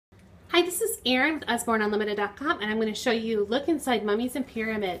Hi, this is Erin with UsborneUnlimited.com, and I'm going to show you Look Inside Mummies and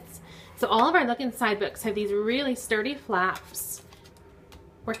Pyramids. So all of our Look Inside books have these really sturdy flaps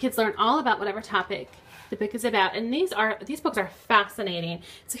where kids learn all about whatever topic the book is about. And these books are fascinating.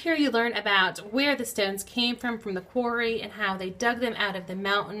 So here you learn about where the stones came from the quarry, and how they dug them out of the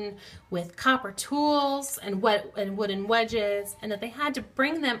mountain with copper tools and wooden wedges, and that they had to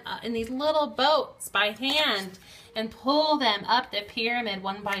bring them in these little boats by hand and pull them up the pyramid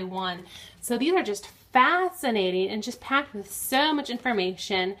one by one. So these are just fascinating and just packed with so much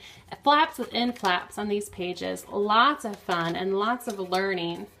information, flaps within flaps on these pages. Lots of fun and lots of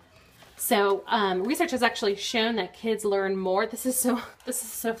learning. So research has actually shown that kids learn more. This is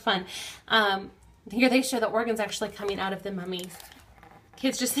so fun. Here they show the organs actually coming out of the mummies.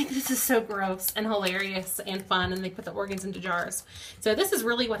 Kids just think this is so gross and hilarious and fun, and they put the organs into jars. So this is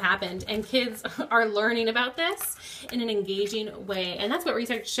really what happened, and kids are learning about this in an engaging way. And that's what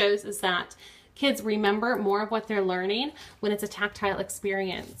research shows, is that kids remember more of what they're learning when it's a tactile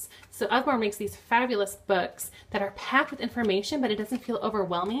experience. So Usborne makes these fabulous books that are packed with information, but it doesn't feel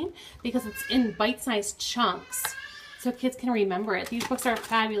overwhelming because it's in bite-sized chunks, so kids can remember it. These books are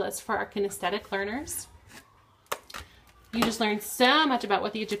fabulous for our kinesthetic learners. You just learn so much about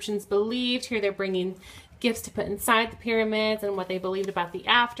what the Egyptians believed. Here they're bringing gifts to put inside the pyramids and what they believed about the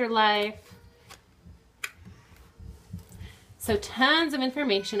afterlife. So tons of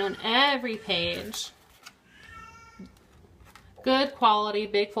information on every page. Good quality,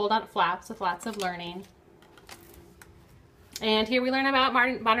 big fold-out flaps with lots of learning. And here we learn about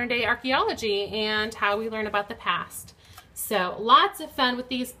modern day archaeology and how we learn about the past. So lots of fun with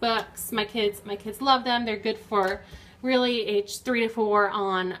these books. My kids love them. They're good for really age 3 to 4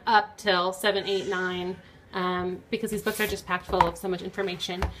 on up till 7, 8, 9, because these books are just packed full of so much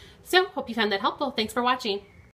information. So hope you found that helpful. Thanks for watching.